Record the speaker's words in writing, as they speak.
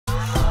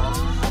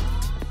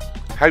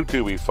How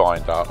do we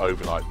find our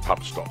overnight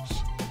pub stops?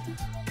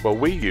 Well,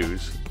 we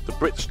use the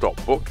Brit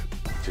Stop book,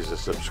 which is a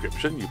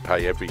subscription you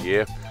pay every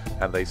year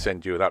and they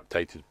send you an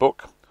updated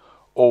book.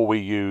 Or we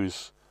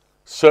use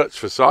Search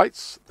for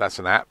Sites, that's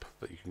an app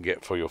that you can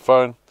get for your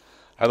phone.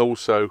 And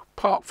also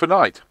Park for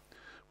Night,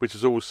 which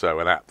is also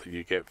an app that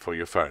you get for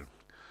your phone.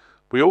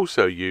 We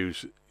also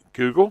use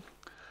Google.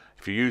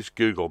 If you use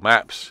Google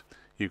Maps,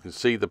 you can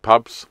see the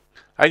pubs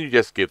and you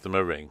just give them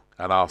a ring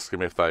and ask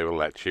them if they will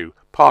let you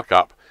park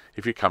up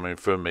if you're coming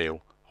for a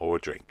meal or a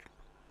drink.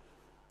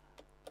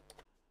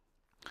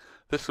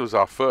 This was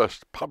our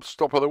first pub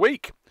stop of the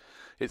week.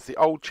 It's the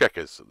Old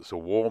Checkers. It's a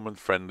warm and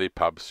friendly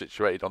pub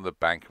situated on the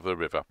bank of the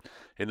river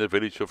in the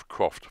village of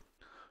Croft,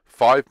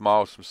 5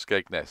 miles from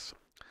Skegness.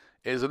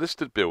 It is a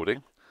listed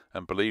building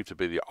and believed to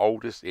be the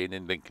oldest inn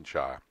in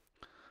Lincolnshire.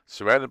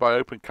 Surrounded by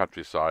open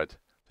countryside,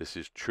 this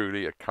is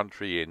truly a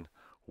country inn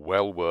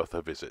well worth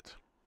a visit.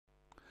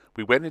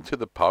 We went into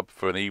the pub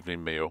for an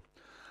evening meal,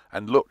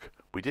 and look,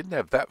 we didn't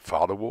have that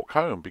far to walk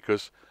home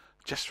because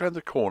just round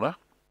the corner,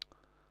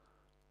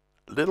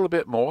 a little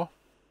bit more,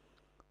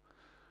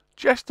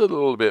 just a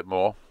little bit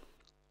more,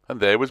 and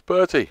there was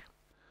Bertie.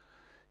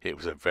 It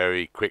was a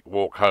very quick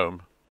walk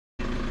home.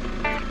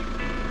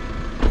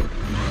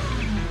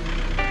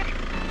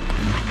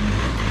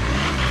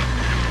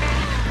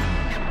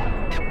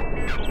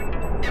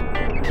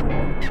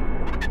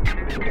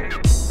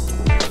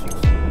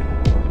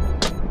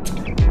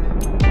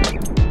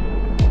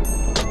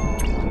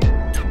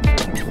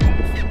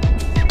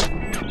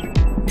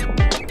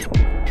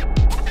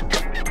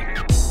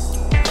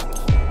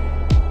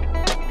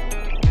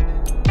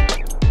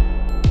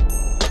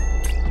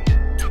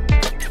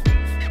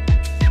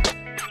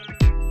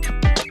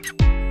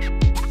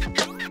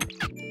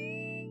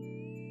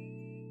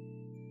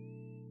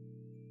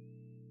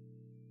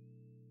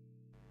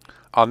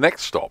 Our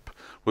next stop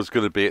was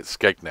going to be at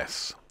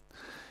Skegness,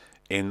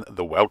 in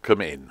the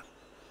Welcome Inn.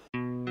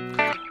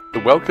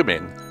 The Welcome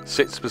Inn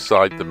sits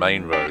beside the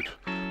main road,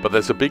 but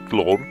there's a big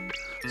lawn,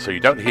 so you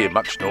don't hear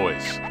much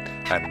noise.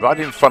 And right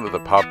in front of the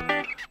pub,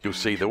 you'll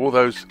see all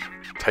those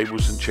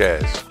tables and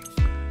chairs.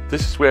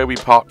 This is where we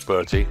parked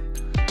Bertie.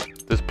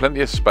 There's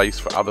plenty of space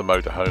for other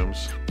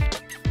motorhomes.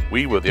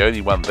 We were the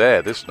only one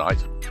there this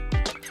night.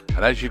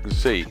 And as you can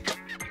see,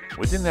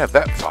 we didn't have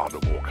that far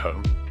to walk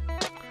home.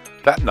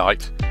 That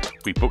night,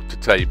 we booked a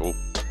table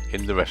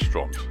in the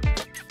restaurant.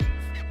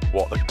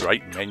 What a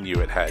great menu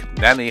it had.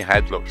 Nanny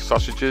had, look,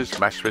 sausages,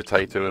 mashed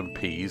potato and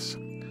peas.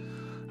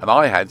 And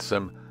I had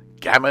some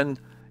gammon,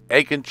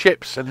 egg and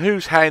chips. And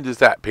whose hand is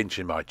that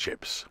pinching my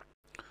chips?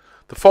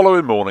 The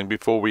following morning,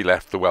 before we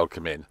left the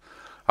Welcome Inn,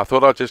 I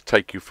thought I'd just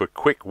take you for a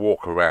quick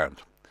walk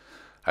around.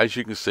 As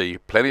you can see,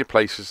 plenty of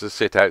places to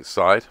sit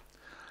outside.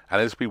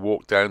 And as we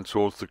walk down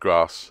towards the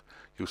grass,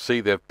 you'll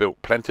see they've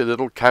built plenty of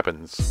little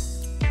cabins.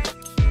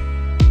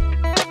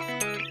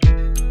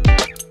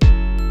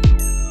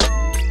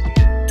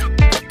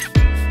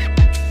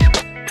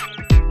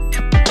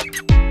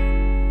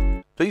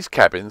 These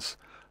cabins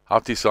are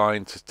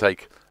designed to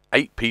take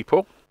 8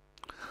 people.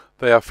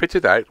 They are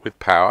fitted out with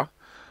power,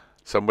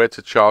 somewhere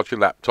to charge your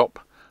laptop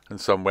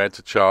and somewhere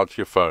to charge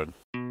your phone.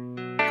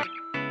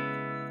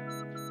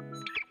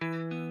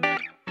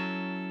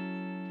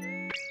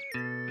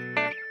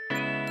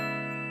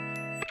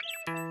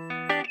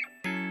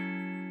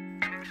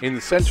 In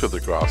the centre of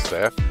the grass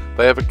there,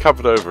 they have a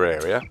covered over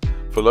area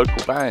for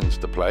local bands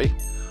to play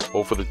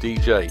or for the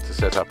DJ to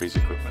set up his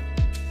equipment.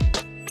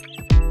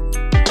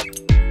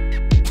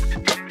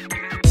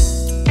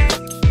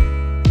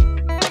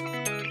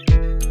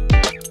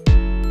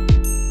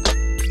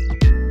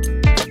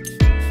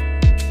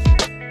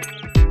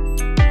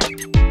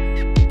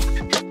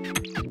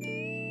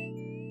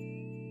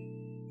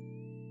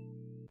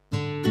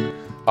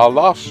 Our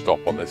last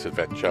stop on this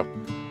adventure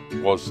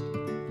was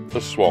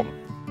the Swan.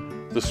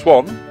 The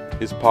Swan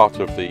is part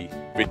of the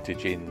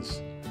Vintage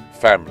Inns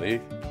family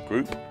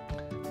group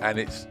and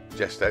it's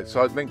just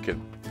outside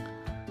Lincoln.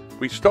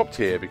 We stopped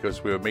here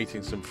because we were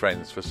meeting some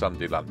friends for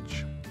Sunday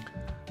lunch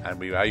and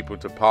we were able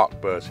to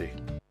park Bertie.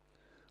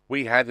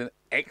 We had an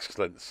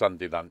excellent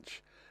Sunday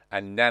lunch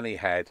and Nanny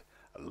had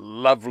a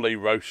lovely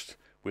roast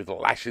with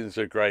lashings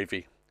of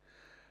gravy.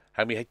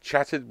 And we had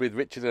chatted with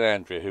Richard and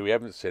Andrea, who we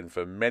haven't seen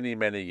for many,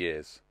 many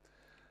years.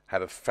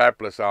 Had a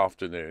fabulous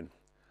afternoon.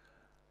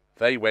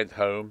 They went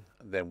home,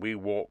 and then we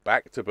walked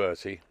back to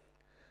Bertie.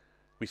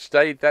 We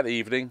stayed that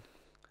evening,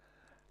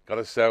 got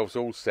ourselves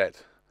all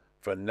set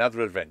for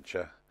another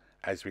adventure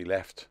as we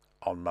left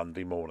on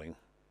Monday morning.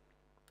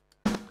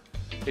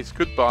 It's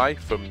goodbye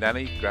from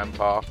Nanny,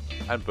 Grandpa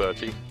and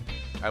Bertie,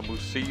 and we'll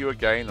see you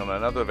again on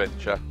another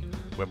adventure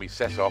when we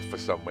set off for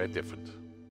somewhere different.